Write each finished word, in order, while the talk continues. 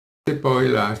til Bøje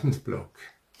Larsens blog.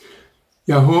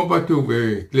 Jeg håber, du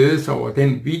vil glædes over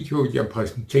den video, jeg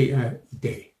præsenterer i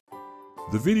dag.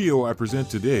 The video I present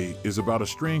today is about a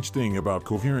strange thing about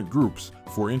coherent groups,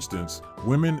 for instance,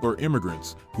 women or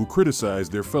immigrants who criticize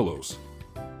their fellows.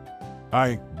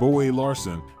 I, Bøje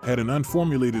Larsen, had an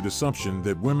unformulated assumption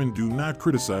that women do not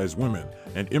criticize women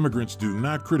and immigrants do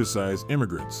not criticize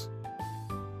immigrants.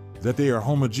 That they are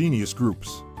homogeneous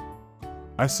groups.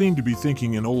 I seem to be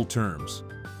thinking in old terms.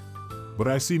 But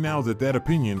I see now that that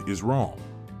opinion is wrong.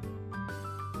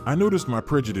 I noticed my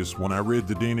prejudice when I read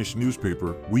the Danish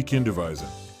newspaper Weekendavisen.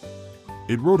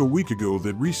 It wrote a week ago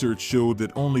that research showed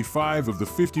that only 5 of the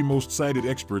 50 most cited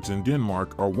experts in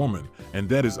Denmark are women, and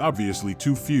that is obviously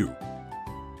too few.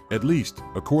 At least,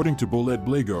 according to Bolette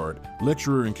Blegard,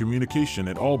 lecturer in communication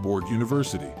at Aalborg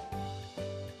University.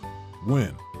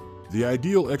 When the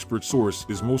ideal expert source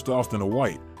is most often a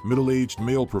white, middle-aged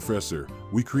male professor,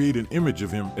 we create an image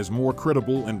of him as more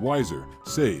credible and wiser,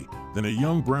 say, than a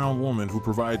young brown woman who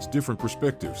provides different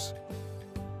perspectives.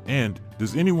 And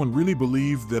does anyone really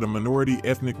believe that a minority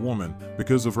ethnic woman,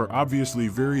 because of her obviously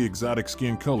very exotic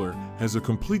skin color, has a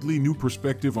completely new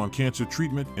perspective on cancer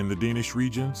treatment in the Danish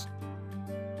regions?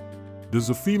 Does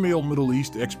a female Middle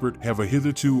East expert have a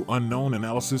hitherto unknown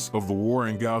analysis of the war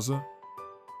in Gaza?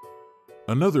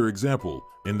 Another example,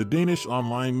 in the Danish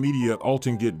online media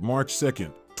Altinget March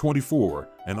 2nd, 24,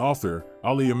 an author,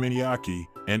 Ali Aminiaki,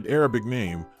 and Arabic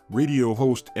name, radio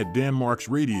host at Danmarks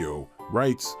Radio,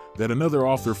 writes that another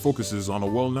author focuses on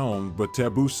a well-known but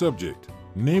taboo subject,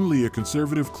 namely a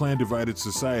conservative clan-divided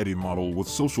society model with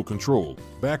social control,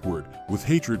 backward, with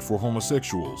hatred for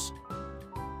homosexuals.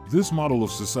 This model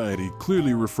of society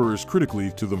clearly refers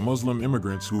critically to the Muslim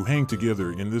immigrants who hang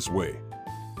together in this way.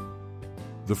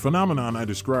 The phenomenon I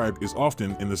describe is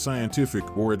often in the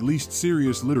scientific or at least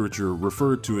serious literature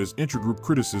referred to as intergroup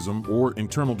criticism or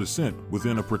internal dissent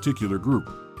within a particular group.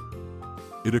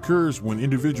 It occurs when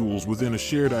individuals within a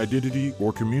shared identity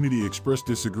or community express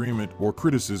disagreement or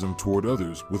criticism toward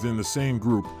others within the same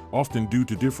group, often due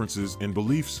to differences in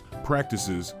beliefs,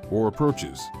 practices, or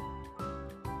approaches.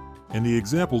 In the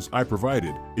examples I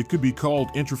provided, it could be called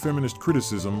intrafeminist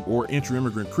criticism or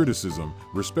intra-immigrant criticism,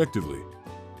 respectively.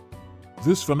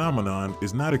 This phenomenon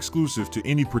is not exclusive to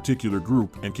any particular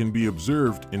group and can be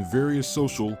observed in various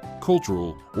social,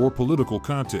 cultural, or political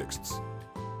contexts.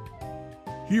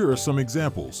 Here are some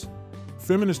examples.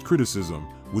 Feminist criticism.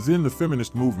 Within the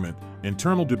feminist movement,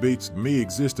 internal debates may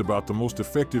exist about the most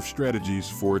effective strategies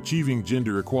for achieving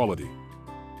gender equality.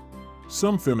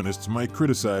 Some feminists might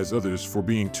criticize others for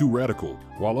being too radical,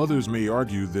 while others may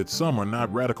argue that some are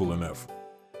not radical enough.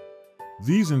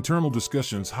 These internal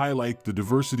discussions highlight the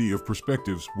diversity of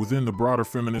perspectives within the broader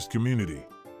feminist community.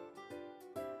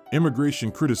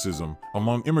 Immigration criticism.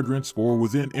 Among immigrants or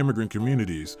within immigrant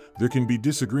communities, there can be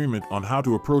disagreement on how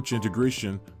to approach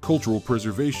integration, cultural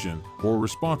preservation, or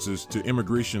responses to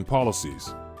immigration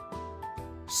policies.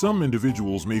 Some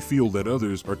individuals may feel that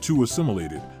others are too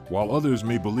assimilated, while others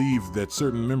may believe that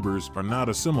certain members are not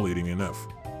assimilating enough.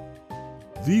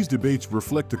 These debates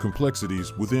reflect the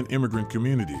complexities within immigrant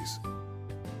communities.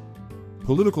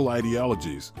 Political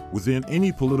ideologies. Within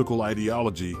any political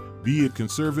ideology, be it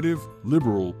conservative,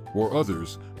 liberal, or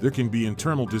others, there can be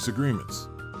internal disagreements.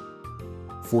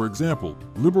 For example,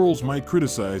 liberals might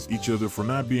criticize each other for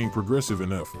not being progressive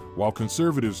enough, while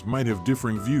conservatives might have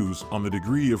differing views on the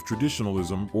degree of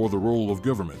traditionalism or the role of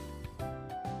government.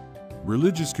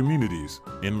 Religious communities.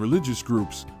 In religious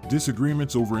groups,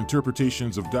 disagreements over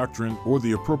interpretations of doctrine or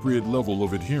the appropriate level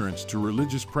of adherence to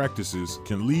religious practices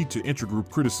can lead to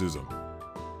intergroup criticism.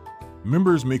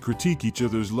 Members may critique each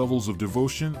other's levels of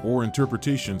devotion or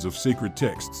interpretations of sacred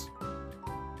texts.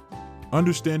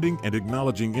 Understanding and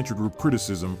acknowledging intergroup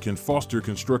criticism can foster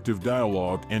constructive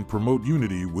dialogue and promote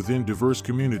unity within diverse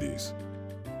communities.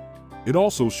 It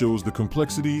also shows the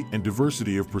complexity and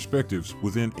diversity of perspectives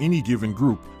within any given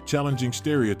group, challenging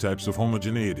stereotypes of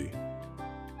homogeneity.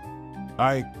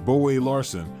 I, Bøje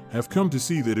Larsen, have come to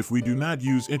see that if we do not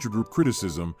use intergroup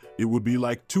criticism, it would be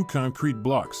like 2 concrete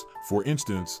blocks, for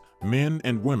instance, men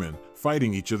and women,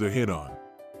 fighting each other head-on.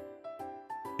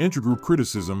 Intergroup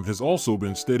criticism has also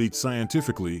been studied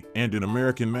scientifically and in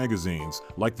American magazines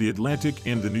like The Atlantic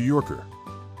and The New Yorker.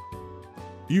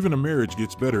 Even a marriage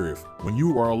gets better if, when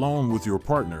you are alone with your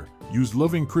partner, use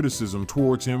loving criticism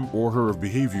towards him or her of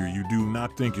behavior you do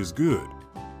not think is good.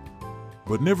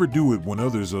 But never do it when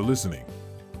others are listening.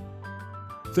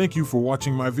 Thank you for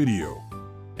watching my video,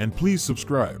 and please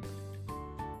subscribe.